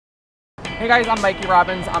Hey guys, I'm Mikey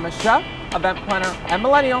Robins. I'm a chef, event planner, and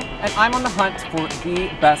millennial, and I'm on the hunt for the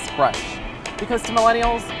best brunch. Because to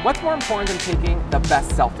millennials, what's more important than taking the best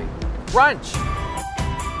selfie? Brunch!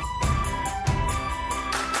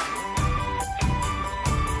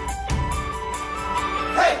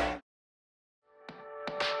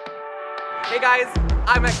 Hey guys,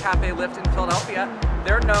 I'm at Cafe Lift in Philadelphia.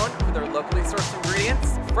 They're known for their locally sourced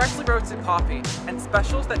ingredients, freshly roasted coffee, and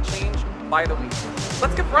specials that change by the week.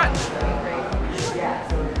 Let's get brunch.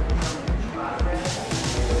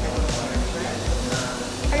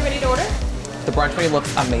 Are you ready to order? The brunch menu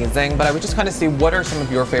looks amazing, but I would just kind of see what are some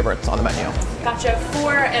of your favorites on the menu. Gotcha.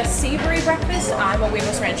 For a savory breakfast, I'm a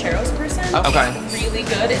huevos rancheros person. Okay. It's really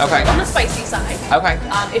good. It's on the spicy side. Okay.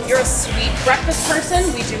 If you're a sweet breakfast person,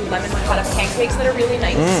 we do lemon ricotta pancakes that are really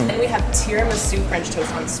nice. And we have tiramisu French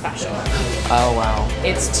toast on special. Oh wow.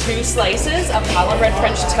 It's 2 slices of challah bread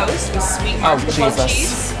French toast with sweet mascarpone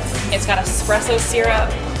cheese. It's got espresso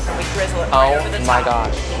syrup, and we drizzle it right over the top. Oh my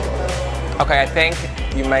gosh. Okay, I think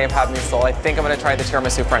you may have had me sold. I think I'm gonna try the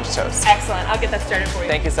tiramisu French toast. Excellent. I'll get that started for you.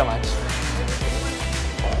 Thank you so much.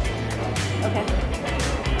 Okay.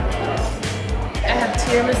 I have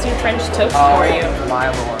tiramisu French toast for you. Oh my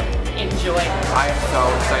lord. Enjoy. I am so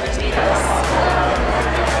excited to eat this.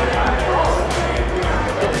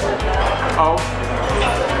 Oh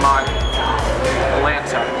my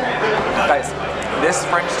Lanta. Guys, this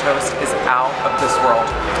French toast is out of this world.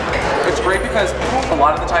 It's great because a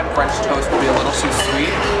lot of the time French toast will be a little too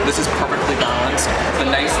sweet. This is perfectly balanced. The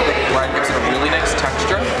nice thick bread gives it a really nice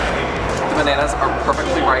texture. The bananas are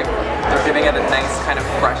perfectly ripe. They're giving it a nice kind of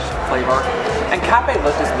fresh flavor. And Cafe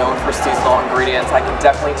Lift is known for seasonal ingredients. I can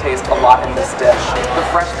definitely taste a lot in this dish. The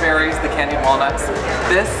fresh berries, the candied walnuts.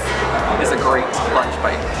 This is a great brunch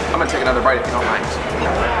bite. I'm gonna take another bite if you don't mind.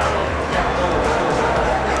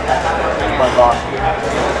 Oh my gosh.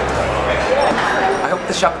 I hope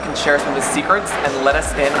the chef can share some of his secrets and let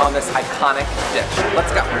us in on this iconic dish.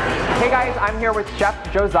 Let's go. Hey guys, I'm here with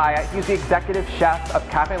Chef Josiah. He's the executive chef of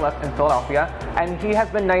Cafe Lift in Philadelphia, and he has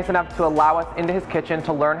been nice enough to allow us into his kitchen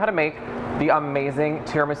to learn how to make the amazing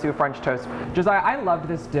tiramisu French toast. Josiah, I loved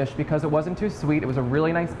this dish because it wasn't too sweet. It was a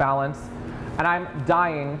really nice balance, and I'm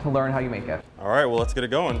dying to learn how you make it. All right, well, let's get it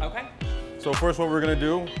going. Okay. So first what we're gonna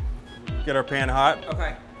do, get our pan hot.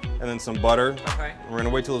 Okay. And then some butter. Okay. We're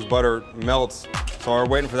gonna wait till this butter melts. So while we're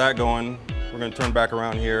waiting for that going, we're gonna turn back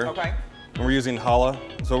around here. Okay. And we're using challah.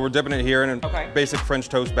 So we're dipping it here in a basic French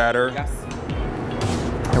toast batter. Yes.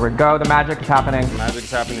 Here we go, the magic is happening. The magic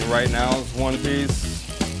is happening right now. It's one piece.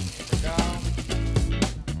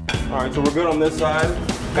 All right, so we're good on this side.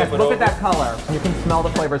 Guys, look at that color. You can smell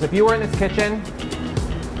the flavors. If you were in this kitchen,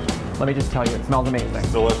 let me just tell you, it smells amazing.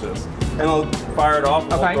 It's delicious. And we'll fire it off.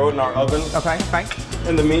 We'll throw it in our oven. Okay, fine.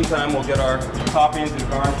 In the meantime, we'll get our toppings and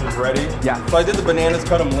garnishes ready. Yeah. So I did the bananas,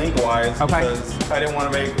 cut them lengthwise because I didn't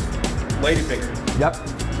want to make ladyfingers. Yep.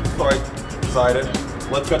 So I decided,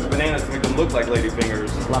 let's cut the bananas to make them look like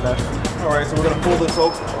ladyfingers. Love it. All right, so we're gonna pull this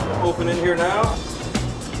open in here now.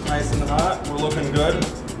 Nice and hot, we're looking good.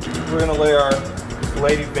 We're gonna lay our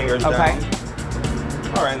ladyfingers down.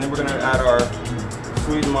 All right, and then we're gonna add our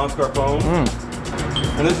sweetened mascarpone.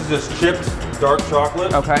 And this is just chipped dark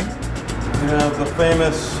chocolate. Okay. We have the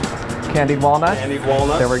famous candied walnuts. Candied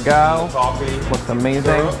walnuts. There we go. Coffee. Looks amazing.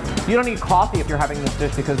 Syrup. You don't need coffee if you're having this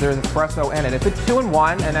dish because there's espresso in it. If it's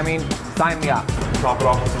 2-in-1, and I mean, sign me up. Top it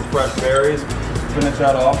off with some fresh berries. Finish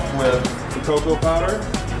that off with some cocoa powder,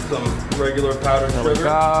 some regular powdered sugar. There we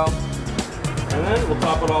go. And then we'll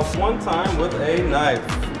top it off one time with a knife.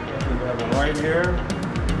 We have one right here.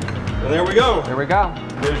 And there we go. There we go.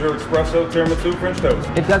 There's your espresso tiramisu French toast.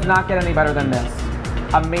 It does not get any better than this.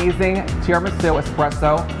 Amazing tiramisu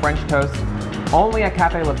espresso French toast, only at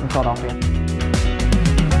Cafe Lift in Philadelphia.